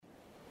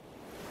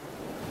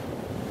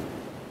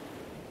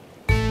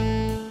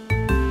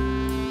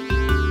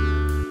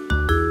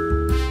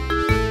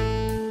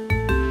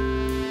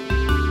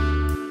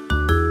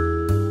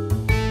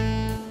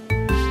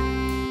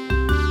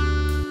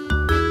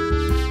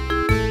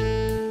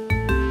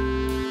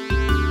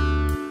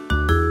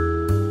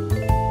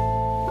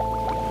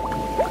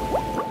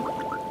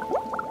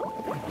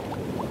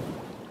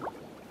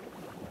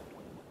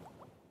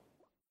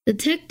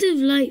Detective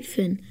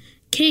Lightfin,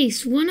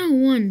 Case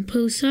 101,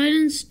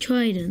 Poseidon's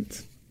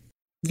Trident.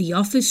 The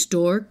office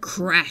door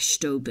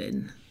crashed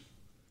open.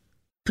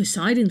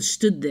 Poseidon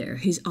stood there,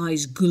 his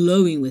eyes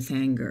glowing with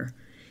anger.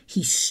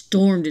 He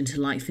stormed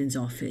into Lightfin's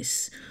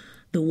office.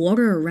 The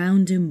water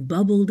around him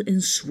bubbled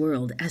and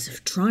swirled as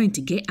if trying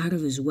to get out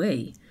of his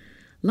way.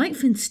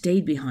 Lightfin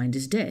stayed behind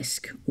his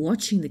desk,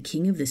 watching the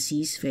King of the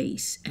Sea's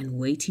face and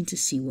waiting to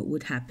see what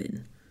would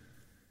happen.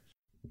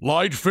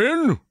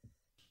 Lightfin?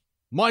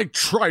 My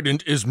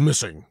trident is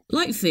missing.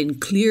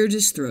 Lightfin cleared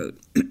his throat.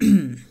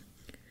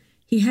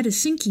 He had a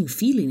sinking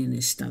feeling in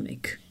his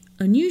stomach.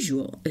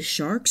 Unusual, as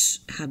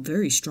sharks have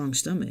very strong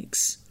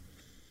stomachs.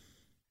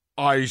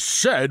 I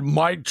said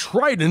my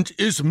trident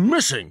is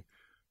missing.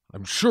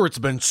 I'm sure it's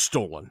been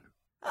stolen.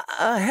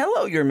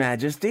 Hello, Your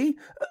Majesty.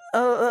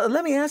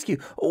 Let me ask you,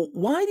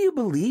 why do you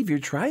believe your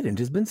trident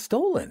has been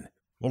stolen?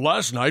 Well,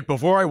 last night,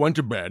 before I went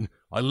to bed,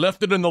 I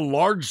left it in the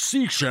large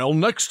seashell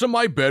next to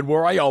my bed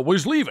where I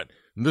always leave it.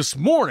 This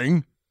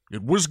morning,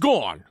 it was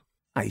gone.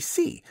 I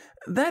see.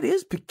 That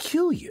is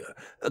peculiar.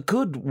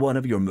 Could one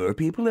of your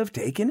merpeople have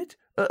taken it?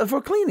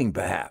 For cleaning,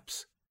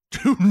 perhaps?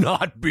 Do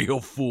not be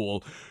a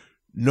fool.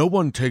 No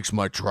one takes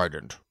my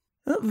trident.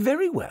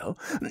 Very well.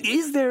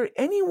 Is there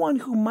anyone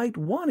who might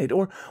want it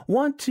or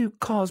want to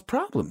cause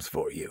problems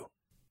for you?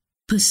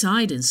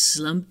 Poseidon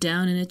slumped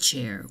down in a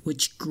chair,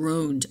 which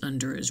groaned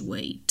under his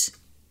weight.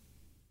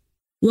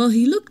 While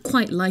he looked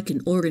quite like an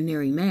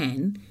ordinary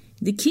man,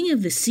 the King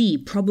of the Sea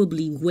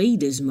probably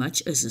weighed as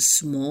much as a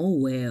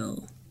small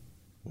whale.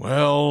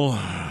 Well,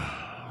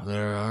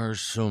 there are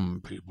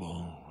some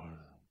people.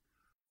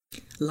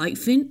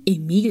 Lightfin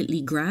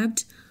immediately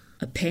grabbed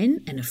a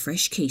pen and a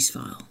fresh case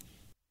file.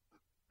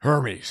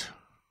 Hermes.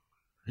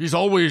 He's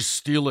always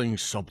stealing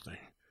something.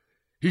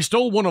 He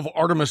stole one of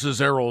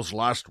Artemis's arrows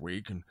last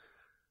week, and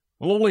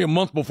only a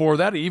month before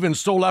that he even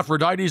stole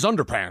Aphrodite's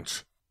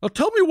underpants. Now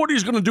tell me what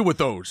he's going to do with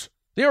those.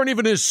 They aren't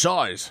even his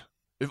size.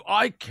 If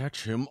I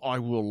catch him, I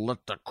will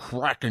let the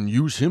Kraken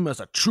use him as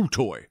a chew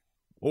toy.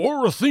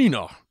 Or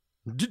Athena.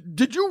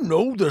 Did you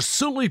know the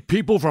silly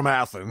people from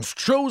Athens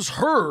chose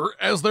her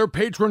as their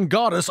patron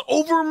goddess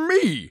over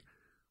me?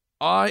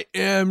 I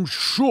am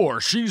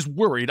sure she's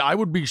worried I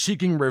would be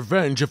seeking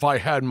revenge if I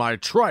had my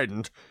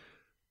trident,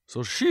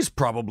 so she's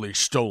probably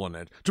stolen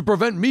it to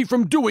prevent me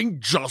from doing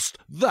just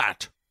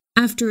that.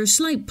 After a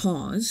slight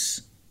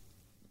pause,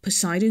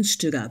 Poseidon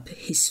stood up,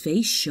 his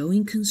face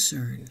showing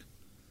concern.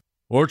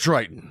 Or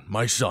Triton,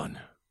 my son.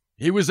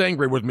 He was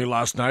angry with me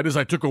last night as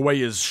I took away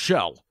his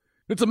shell.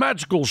 It's a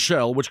magical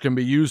shell which can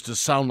be used to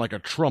sound like a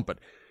trumpet.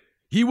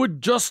 He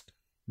would just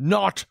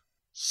not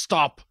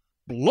stop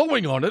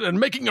blowing on it and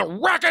making a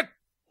racket.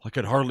 I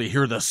could hardly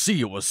hear the sea,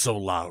 it was so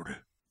loud.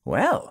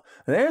 Well,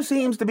 there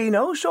seems to be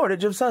no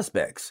shortage of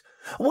suspects.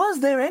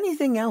 Was there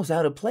anything else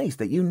out of place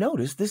that you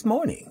noticed this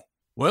morning?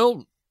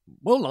 Well,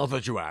 now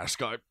that you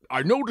ask,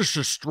 I noticed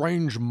a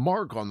strange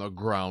mark on the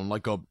ground,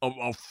 like a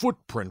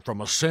footprint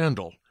from a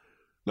sandal.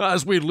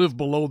 As we live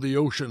below the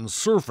ocean's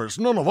surface,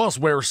 none of us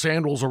wear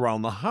sandals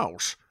around the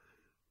house.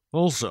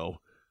 Also,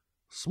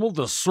 some of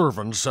the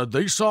servants said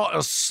they saw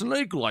a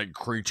snake-like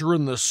creature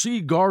in the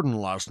sea garden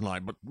last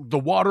night, but the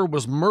water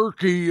was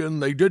murky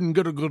and they didn't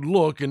get a good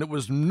look, and it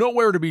was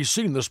nowhere to be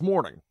seen this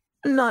morning.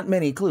 Not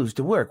many clues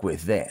to work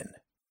with, then.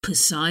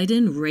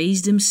 Poseidon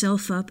raised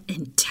himself up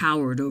and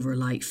towered over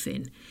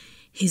Lightfin.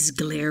 His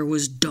glare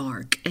was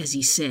dark as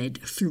he said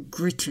through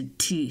gritted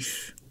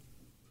teeth.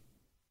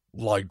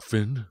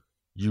 Lightfin,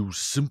 you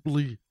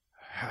simply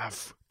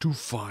have to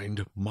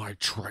find my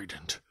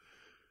trident.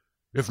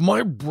 If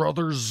my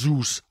brother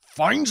Zeus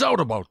finds out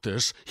about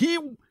this, he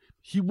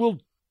will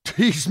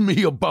tease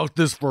me about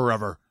this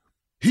forever.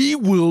 He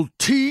will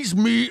tease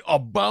me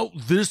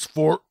about this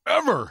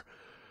forever.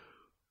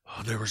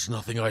 There is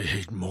nothing I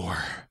hate more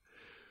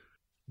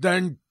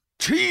than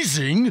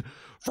teasing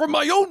from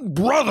my own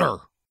brother.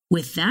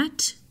 With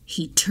that,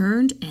 he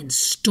turned and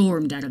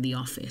stormed out of the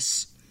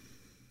office.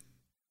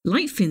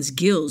 Lightfin's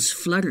gills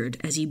fluttered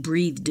as he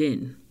breathed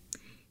in.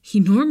 He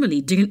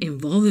normally didn't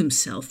involve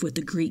himself with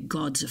the Greek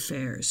god's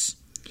affairs.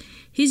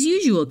 His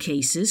usual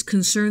cases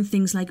concern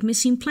things like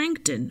missing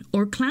plankton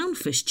or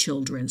clownfish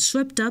children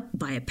swept up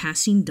by a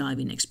passing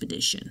diving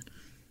expedition.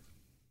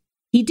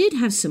 He did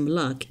have some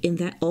luck in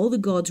that all the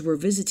gods were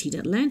visiting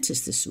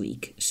Atlantis this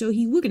week, so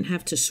he wouldn't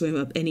have to swim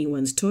up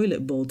anyone's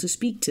toilet bowl to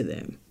speak to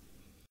them.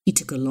 He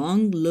took a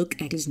long look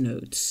at his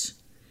notes.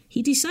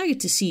 He decided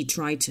to see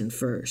Triton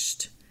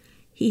first.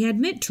 He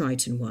had met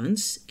Triton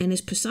once, and as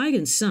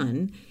Poseidon's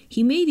son,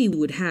 he maybe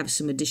would have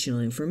some additional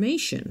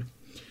information.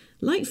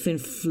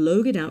 Lightfin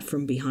floated out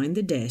from behind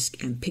the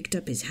desk and picked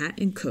up his hat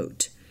and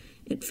coat.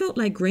 It felt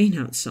like rain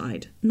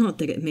outside, not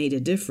that it made a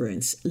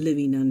difference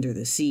living under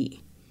the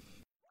sea.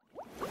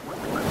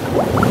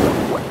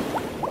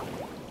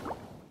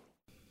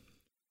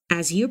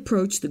 As he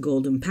approached the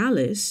Golden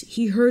Palace,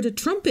 he heard a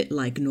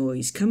trumpet-like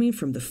noise coming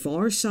from the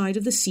far side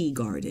of the sea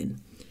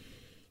garden.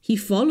 He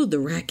followed the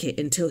racket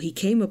until he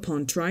came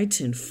upon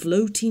Triton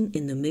floating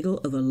in the middle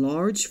of a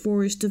large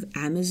forest of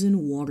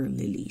Amazon water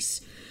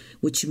lilies,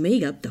 which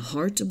made up the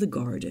heart of the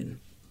garden.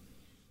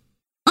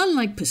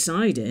 Unlike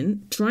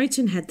Poseidon,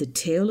 Triton had the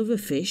tail of a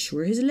fish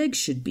where his legs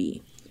should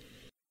be.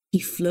 He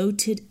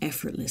floated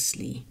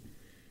effortlessly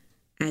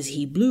as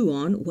he blew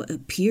on what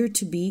appeared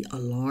to be a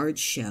large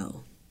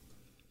shell.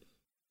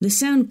 The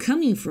sound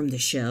coming from the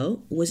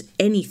shell was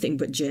anything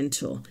but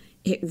gentle.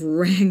 It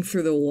rang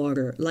through the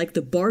water like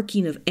the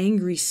barking of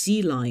angry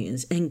sea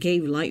lions and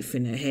gave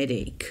Lightfin a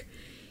headache.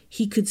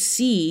 He could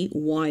see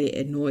why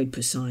it annoyed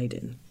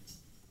Poseidon.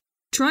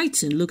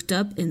 Triton looked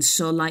up and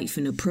saw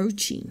Lightfin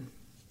approaching.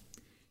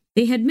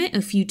 They had met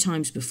a few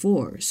times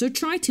before, so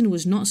Triton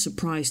was not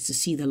surprised to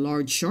see the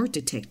large shark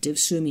detective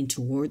swimming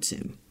towards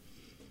him.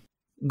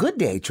 Good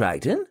day,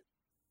 Triton.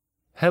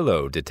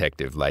 Hello,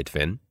 Detective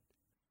Lightfin.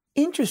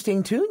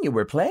 Interesting tune you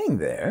were playing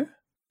there.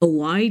 A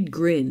wide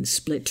grin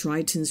split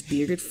Triton's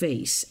bearded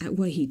face at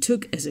what he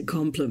took as a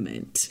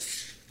compliment.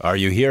 Are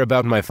you here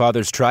about my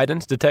father's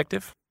trident,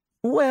 Detective?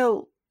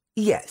 Well,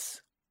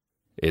 yes.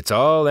 It's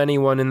all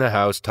anyone in the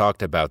house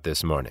talked about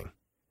this morning.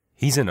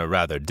 He's in a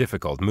rather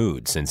difficult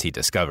mood since he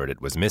discovered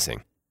it was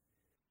missing.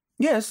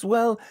 Yes,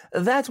 well,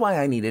 that's why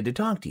I needed to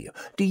talk to you.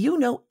 Do you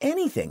know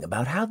anything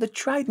about how the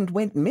trident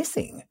went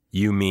missing?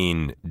 You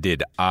mean,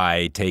 did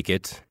I take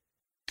it?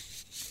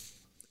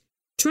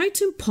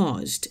 Triton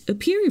paused,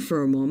 appearing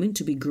for a moment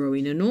to be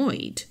growing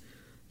annoyed.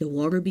 The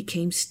water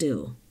became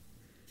still.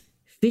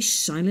 Fish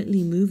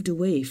silently moved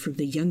away from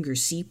the younger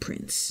sea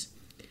prince.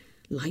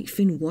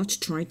 Lightfin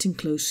watched Triton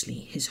closely,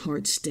 his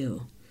heart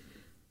still.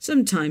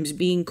 Sometimes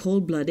being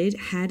cold-blooded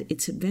had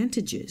its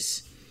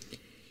advantages.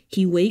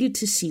 He waited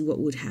to see what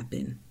would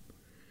happen.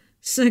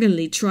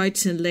 Suddenly,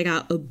 Triton let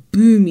out a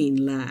booming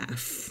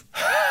laugh.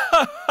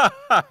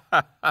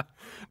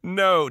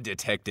 No,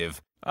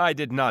 Detective. I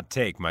did not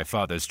take my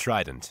father's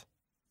trident.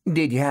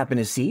 Did you happen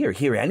to see or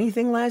hear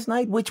anything last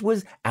night which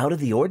was out of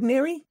the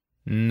ordinary?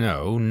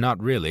 No,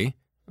 not really.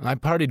 I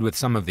partied with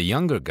some of the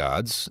younger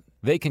gods.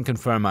 They can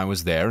confirm I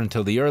was there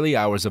until the early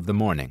hours of the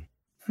morning.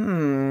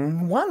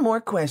 One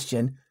more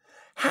question.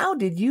 How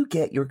did you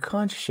get your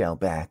conch shell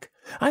back?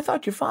 I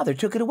thought your father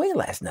took it away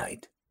last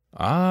night.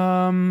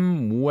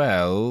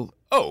 Well...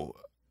 Oh,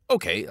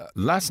 okay.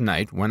 Last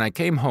night, when I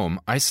came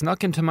home, I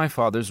snuck into my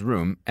father's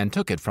room and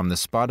took it from the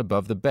spot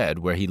above the bed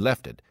where he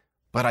left it.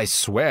 But I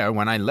swear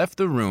when I left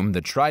the room,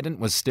 the trident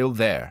was still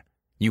there.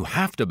 You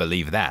have to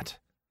believe that.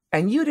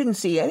 And you didn't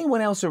see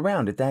anyone else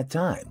around at that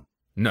time?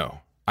 No,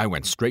 I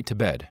went straight to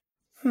bed.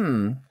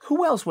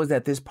 Who else was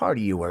at this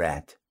party you were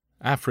at?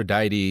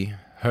 Aphrodite,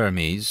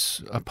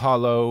 Hermes,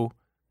 Apollo,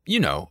 you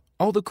know,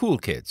 all the cool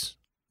kids.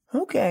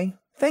 Okay,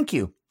 thank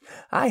you.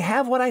 I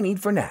have what I need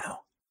for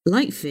now.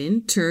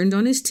 Lightfin turned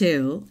on his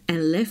tail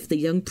and left the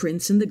young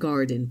prince in the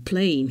garden,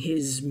 playing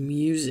his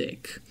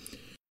music.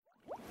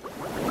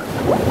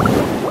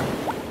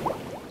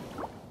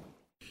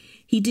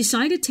 He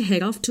decided to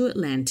head off to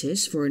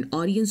Atlantis for an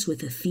audience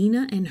with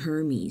Athena and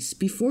Hermes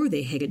before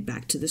they headed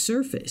back to the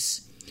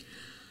surface.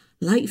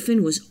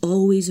 Lightfin was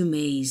always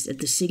amazed at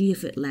the city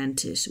of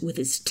Atlantis with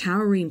its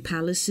towering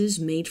palaces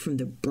made from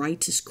the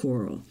brightest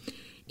coral.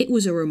 It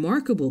was a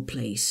remarkable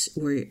place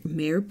where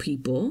mere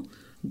people,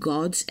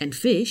 gods, and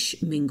fish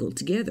mingled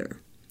together.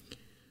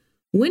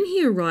 When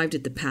he arrived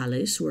at the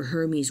palace where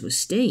Hermes was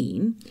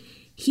staying,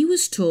 he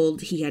was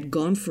told he had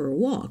gone for a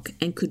walk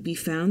and could be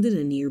found in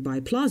a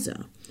nearby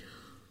plaza.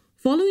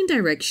 Following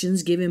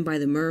directions given by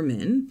the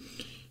merman,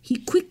 he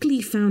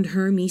quickly found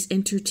Hermes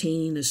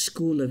entertaining a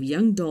school of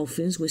young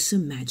dolphins with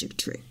some magic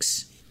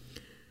tricks.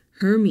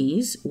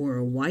 Hermes wore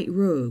a white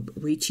robe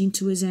reaching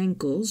to his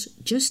ankles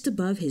just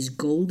above his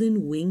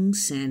golden winged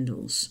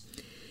sandals.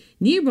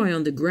 Nearby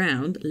on the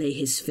ground lay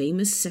his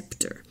famous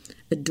scepter,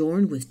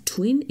 adorned with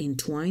twin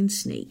entwined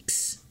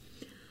snakes.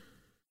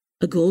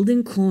 A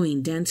golden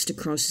coin danced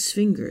across his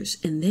fingers,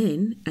 and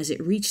then, as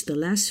it reached the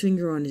last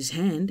finger on his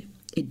hand,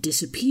 it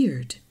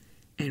disappeared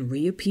and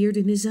reappeared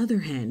in his other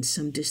hand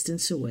some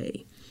distance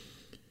away.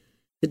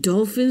 The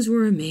dolphins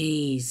were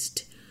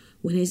amazed.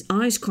 When his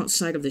eyes caught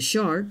sight of the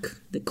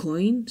shark, the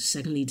coin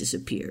suddenly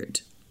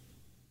disappeared.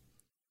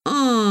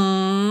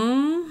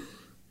 Aww!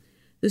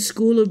 The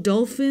school of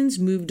dolphins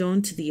moved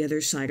on to the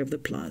other side of the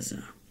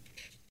plaza.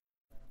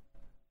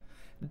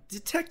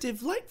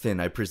 Detective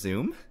Lightfin, I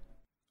presume?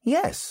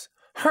 Yes,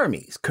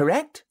 Hermes,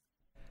 correct?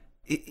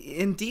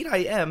 Indeed I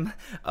am.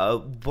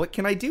 What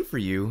can I do for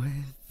you?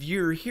 If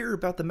you're here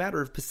about the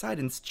matter of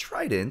Poseidon's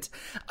trident,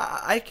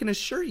 I can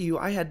assure you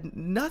I had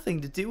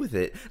nothing to do with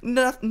it.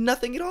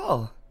 Nothing at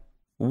all.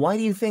 Why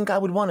do you think I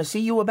would want to see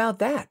you about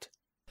that?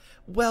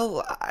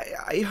 Well,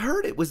 I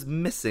heard it was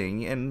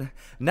missing, and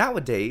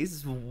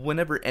nowadays,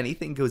 whenever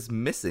anything goes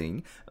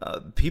missing,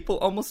 people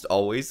almost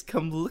always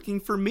come looking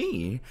for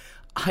me.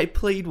 I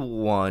played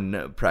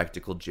one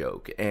practical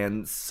joke,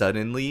 and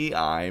suddenly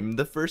I'm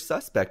the first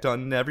suspect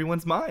on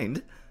everyone's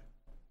mind.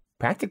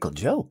 Practical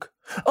joke?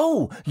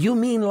 Oh, you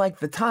mean like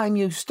the time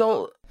you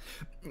stole...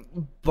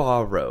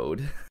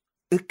 Borrowed.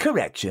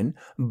 Correction,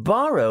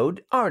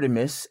 borrowed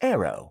Artemis'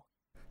 arrow.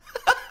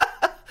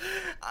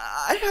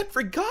 I had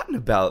forgotten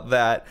about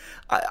that.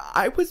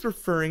 I was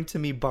referring to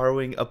me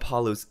borrowing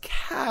Apollo's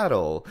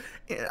cattle.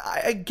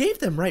 I gave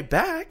them right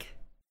back.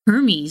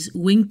 Hermes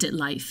winked at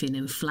Lightfin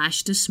and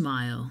flashed a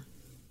smile.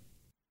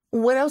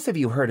 What else have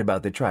you heard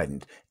about the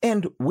trident?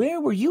 And where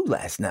were you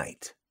last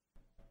night?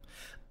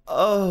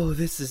 Oh,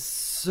 this is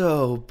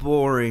so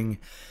boring.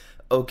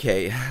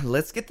 Okay,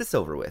 let's get this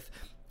over with.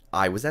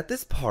 I was at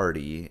this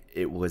party.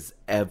 It was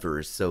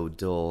ever so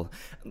dull.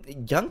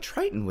 Young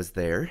Triton was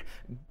there,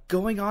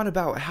 going on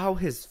about how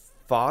his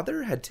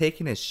father had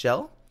taken his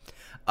shell.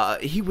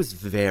 He was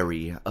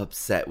very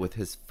upset with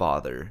his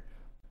father.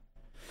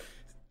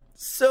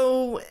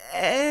 So,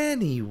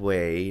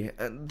 anyway,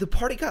 the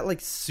party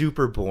got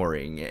super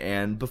boring,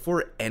 and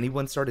before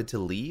anyone started to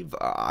leave,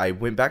 I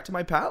went back to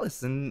my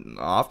palace and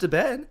off to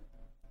bed.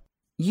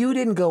 You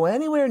didn't go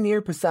anywhere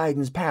near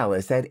Poseidon's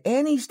palace at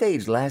any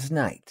stage last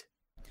night.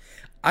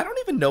 I don't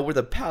even know where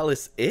the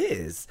palace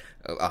is.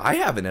 I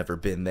haven't ever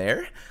been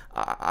there.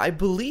 I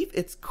believe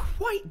it's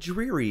quite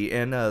dreary,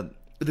 and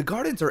the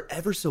gardens are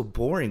ever so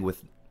boring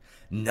with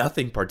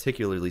nothing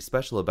particularly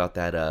special about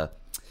that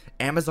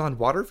Amazon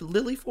water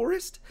lily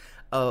forest.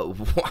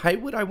 Why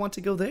would I want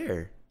to go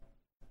there?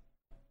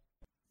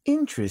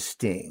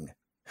 Interesting.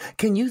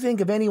 Can you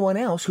think of anyone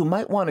else who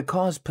might want to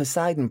cause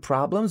Poseidon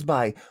problems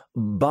by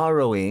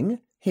borrowing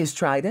his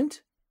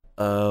trident?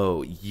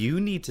 Oh, you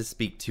need to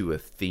speak to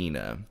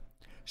Athena.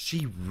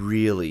 She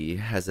really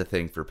has a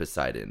thing for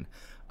Poseidon.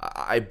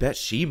 I bet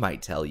she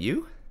might tell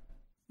you.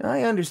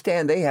 I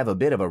understand they have a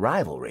bit of a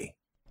rivalry.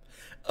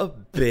 A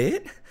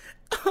bit?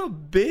 A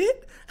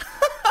bit?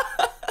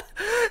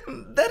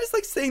 That is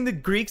like saying the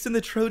Greeks and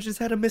the Trojans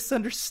had a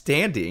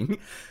misunderstanding.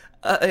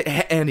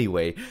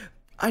 Anyway,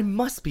 I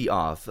must be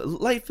off.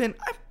 Lightfin,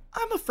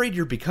 I'm afraid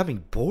you're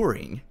becoming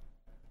boring.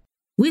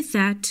 With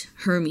that,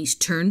 Hermes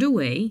turned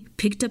away,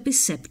 picked up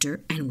his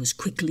scepter, and was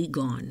quickly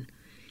gone.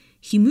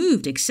 He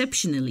moved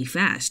exceptionally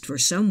fast for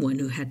someone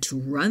who had to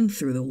run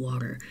through the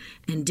water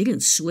and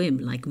didn't swim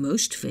like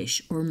most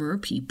fish or mer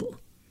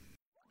people.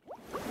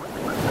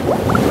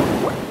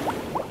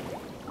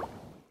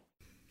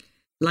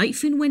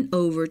 Lightfin went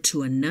over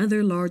to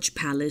another large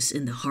palace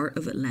in the heart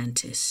of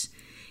Atlantis.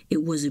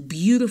 It was a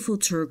beautiful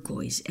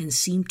turquoise and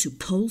seemed to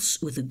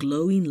pulse with a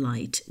glowing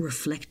light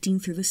reflecting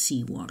through the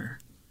seawater.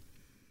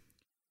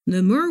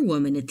 The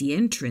merwoman at the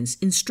entrance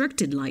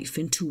instructed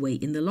Lightfin to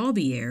wait in the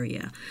lobby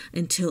area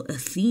until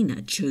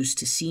Athena chose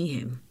to see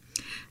him.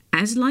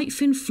 As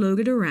Lightfin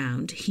floated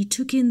around, he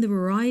took in the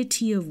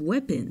variety of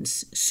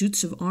weapons,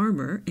 suits of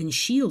armor, and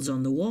shields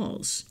on the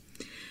walls.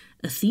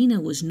 Athena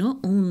was not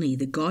only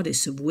the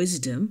goddess of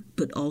wisdom,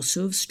 but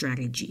also of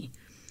strategy.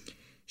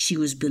 She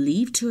was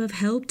believed to have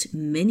helped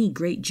many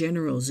great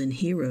generals and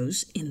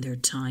heroes in their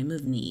time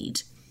of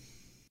need.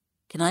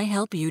 Can I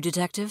help you,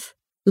 Detective?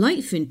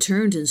 Lightfin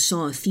turned and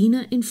saw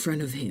Athena in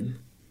front of him.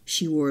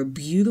 She wore a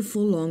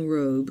beautiful long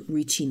robe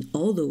reaching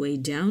all the way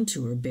down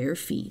to her bare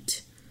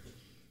feet.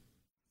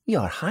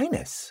 Your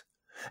Highness.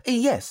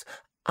 Yes,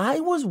 I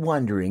was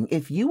wondering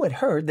if you had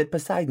heard that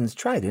Poseidon's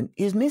trident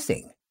is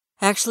missing.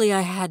 Actually,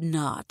 I had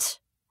not.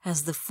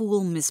 Has the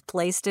fool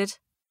misplaced it?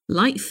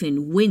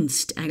 Lightfin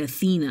winced at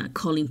Athena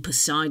calling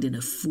Poseidon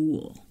a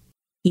fool.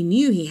 He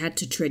knew he had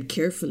to tread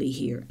carefully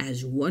here,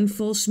 as one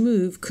false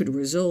move could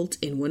result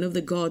in one of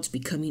the gods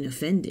becoming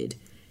offended,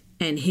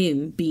 and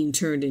him being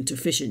turned into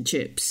fish and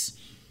chips.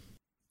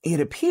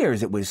 It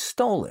appears it was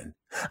stolen.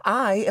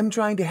 I am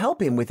trying to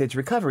help him with its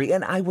recovery,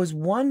 and I was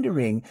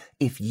wondering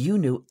if you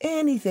knew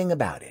anything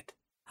about it.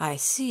 I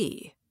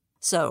see.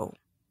 So,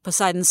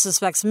 Poseidon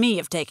suspects me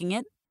of taking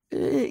it?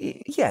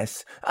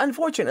 Yes.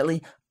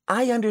 Unfortunately,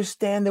 I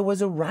understand there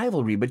was a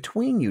rivalry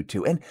between you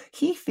two, and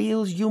he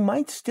feels you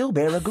might still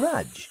bear a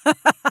grudge.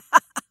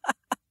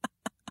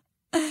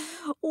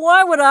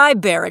 Why would I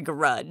bear a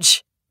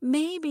grudge?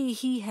 Maybe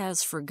he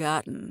has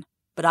forgotten,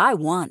 but I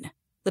won.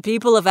 The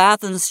people of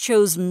Athens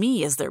chose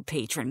me as their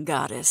patron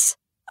goddess.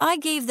 I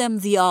gave them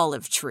the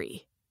olive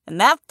tree, and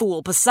that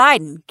fool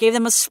Poseidon gave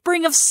them a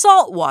spring of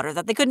salt water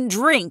that they couldn't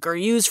drink or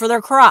use for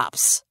their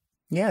crops.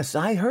 Yes,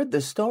 I heard the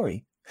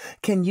story.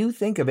 Can you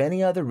think of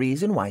any other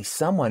reason why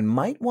someone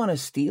might want to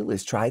steal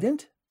his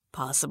trident?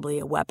 Possibly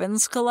a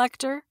weapons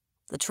collector?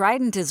 The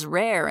trident is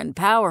rare and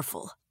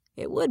powerful.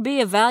 It would be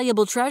a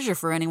valuable treasure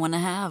for anyone to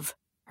have.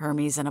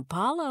 Hermes and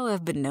Apollo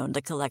have been known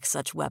to collect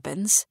such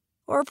weapons.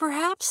 Or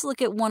perhaps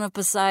look at one of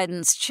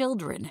Poseidon's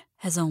children,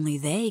 as only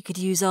they could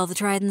use all the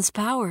trident's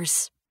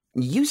powers.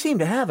 You seem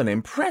to have an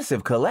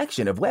impressive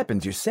collection of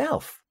weapons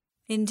yourself.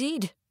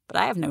 Indeed, but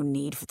I have no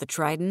need for the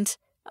trident.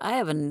 I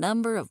have a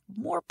number of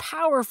more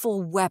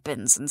powerful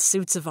weapons and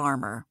suits of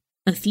armor.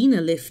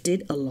 Athena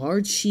lifted a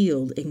large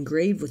shield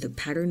engraved with a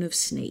pattern of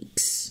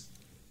snakes.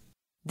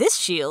 This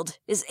shield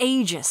is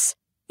Aegis.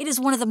 It is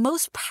one of the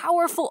most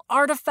powerful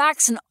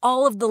artifacts in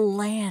all of the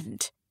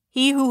land.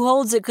 He who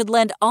holds it could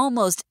lend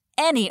almost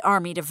any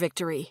army to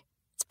victory.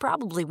 It's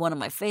probably one of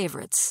my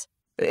favorites.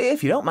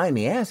 If you don't mind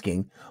me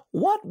asking,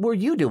 what were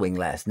you doing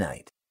last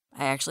night?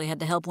 I actually had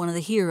to help one of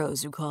the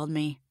heroes who called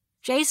me.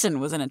 Jason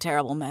was in a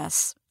terrible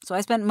mess, so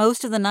I spent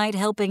most of the night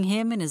helping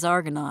him and his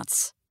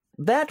Argonauts.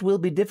 That will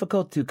be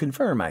difficult to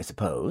confirm, I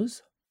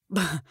suppose.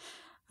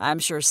 I'm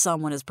sure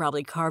someone has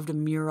probably carved a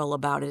mural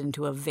about it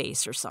into a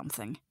vase or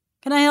something.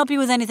 Can I help you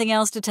with anything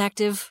else,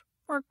 Detective?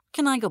 Or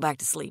can I go back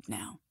to sleep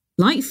now?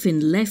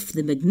 Lightfin left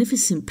the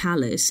magnificent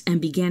palace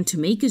and began to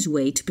make his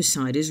way to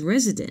Poseidon's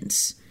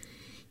residence.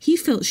 He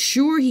felt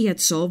sure he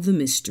had solved the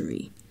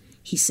mystery.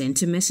 He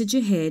sent a message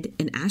ahead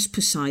and asked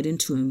Poseidon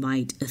to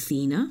invite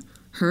Athena,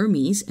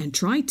 Hermes, and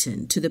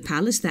Triton to the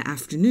palace that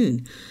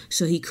afternoon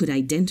so he could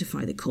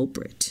identify the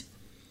culprit.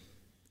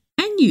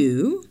 And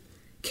you?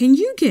 Can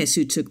you guess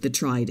who took the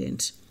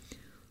trident?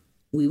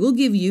 We will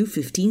give you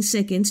 15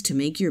 seconds to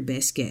make your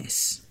best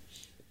guess.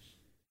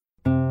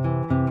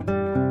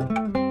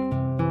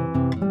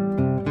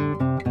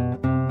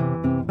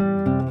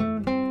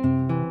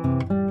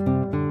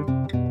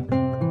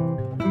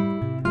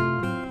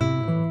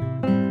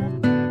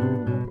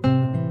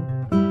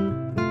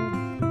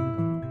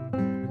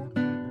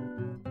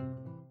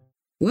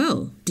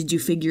 Well, did you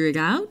figure it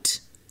out?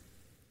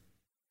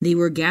 They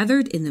were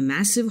gathered in the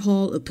massive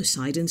hall of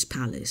Poseidon's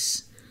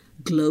palace.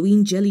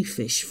 Glowing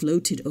jellyfish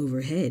floated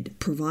overhead,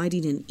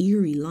 providing an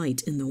eerie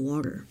light in the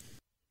water.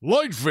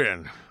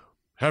 Lightfin,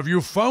 have you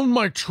found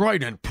my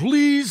trident?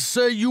 Please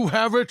say you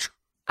have it.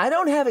 I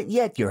don't have it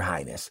yet, Your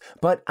Highness,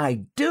 but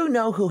I do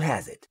know who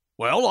has it.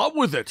 Well, up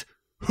with it.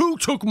 Who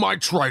took my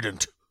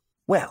trident?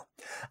 Well,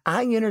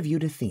 I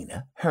interviewed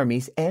Athena,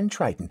 Hermes, and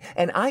Triton,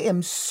 and I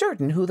am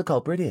certain who the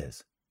culprit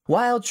is.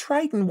 While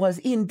Triton was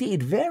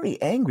indeed very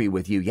angry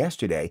with you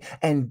yesterday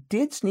and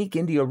did sneak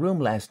into your room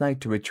last night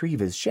to retrieve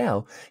his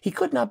shell, he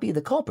could not be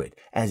the culprit,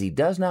 as he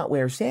does not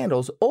wear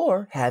sandals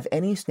or have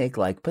any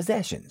snake-like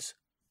possessions.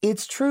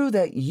 It's true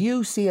that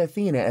you see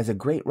Athena as a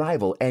great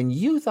rival, and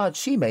you thought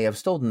she may have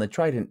stolen the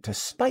trident to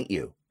spite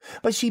you.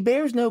 But she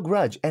bears no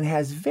grudge and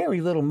has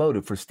very little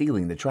motive for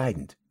stealing the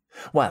trident.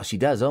 While she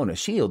does own a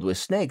shield with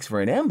snakes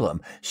for an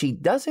emblem, she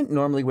doesn't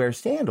normally wear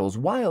sandals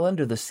while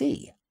under the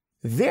sea.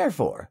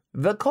 Therefore,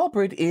 the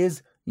culprit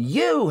is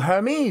you,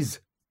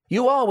 Hermes.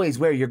 You always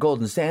wear your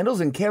golden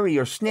sandals and carry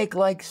your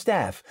snake-like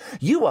staff.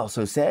 You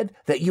also said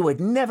that you had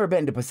never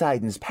been to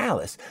Poseidon's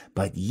palace,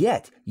 but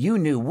yet you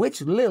knew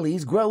which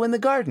lilies grow in the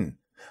garden.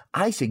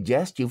 I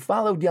suggest you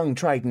followed young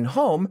Triton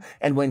home,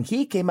 and when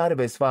he came out of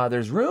his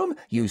father's room,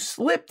 you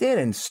slipped in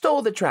and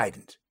stole the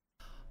trident.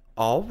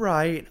 All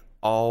right.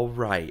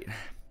 I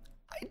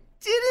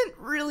didn't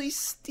really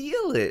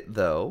steal it,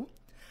 though.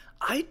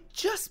 I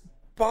just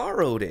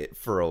borrowed it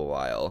for a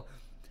while.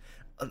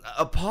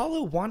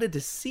 Apollo wanted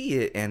to see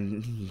it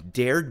and he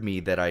dared me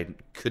that I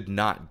could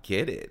not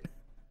get it.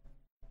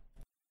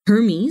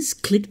 Hermes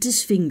clicked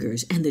his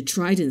fingers and the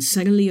trident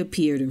suddenly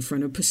appeared in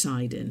front of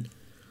Poseidon.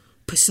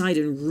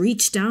 Poseidon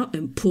reached out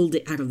and pulled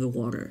it out of the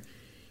water.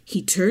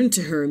 He turned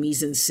to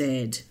Hermes and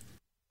said,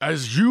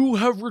 As you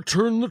have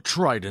returned the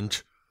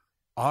trident,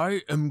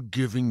 I am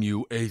giving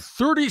you a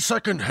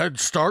 30-second head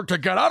start to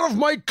get out of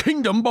my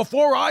kingdom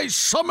before I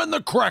summon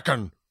the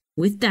Kraken.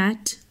 With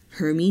that,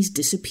 Hermes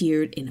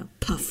disappeared in a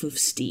puff of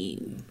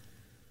steam.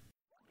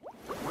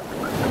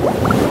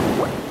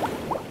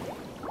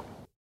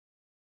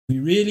 We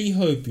really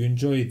hope you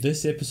enjoyed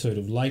this episode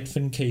of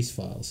Lightfin Case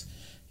Files.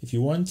 If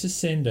you want to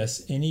send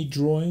us any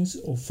drawings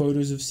or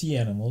photos of sea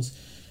animals,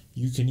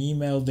 you can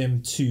email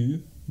them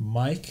to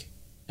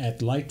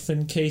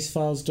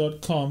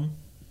mike@lightfincasefiles.com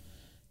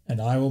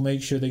and I will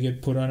make sure they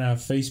get put on our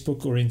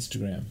Facebook or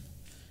Instagram.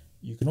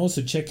 You can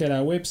also check out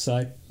our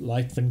website,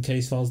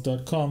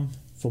 lightfincasefiles.com,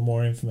 for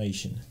more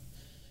information.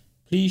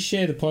 Please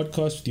share the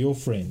podcast with your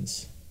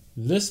friends.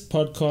 This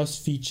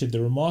podcast featured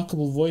the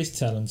remarkable voice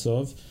talents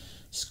of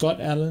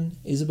Scott Allen,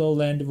 Isabel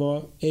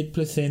Landivar, Ed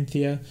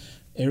Placentia,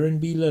 Erin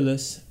B.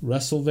 Lillis,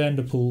 Russell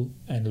Vanderpool,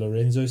 and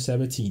Lorenzo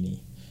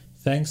Sabatini.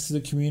 Thanks to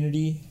the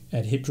community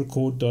at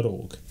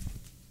hitrecord.org.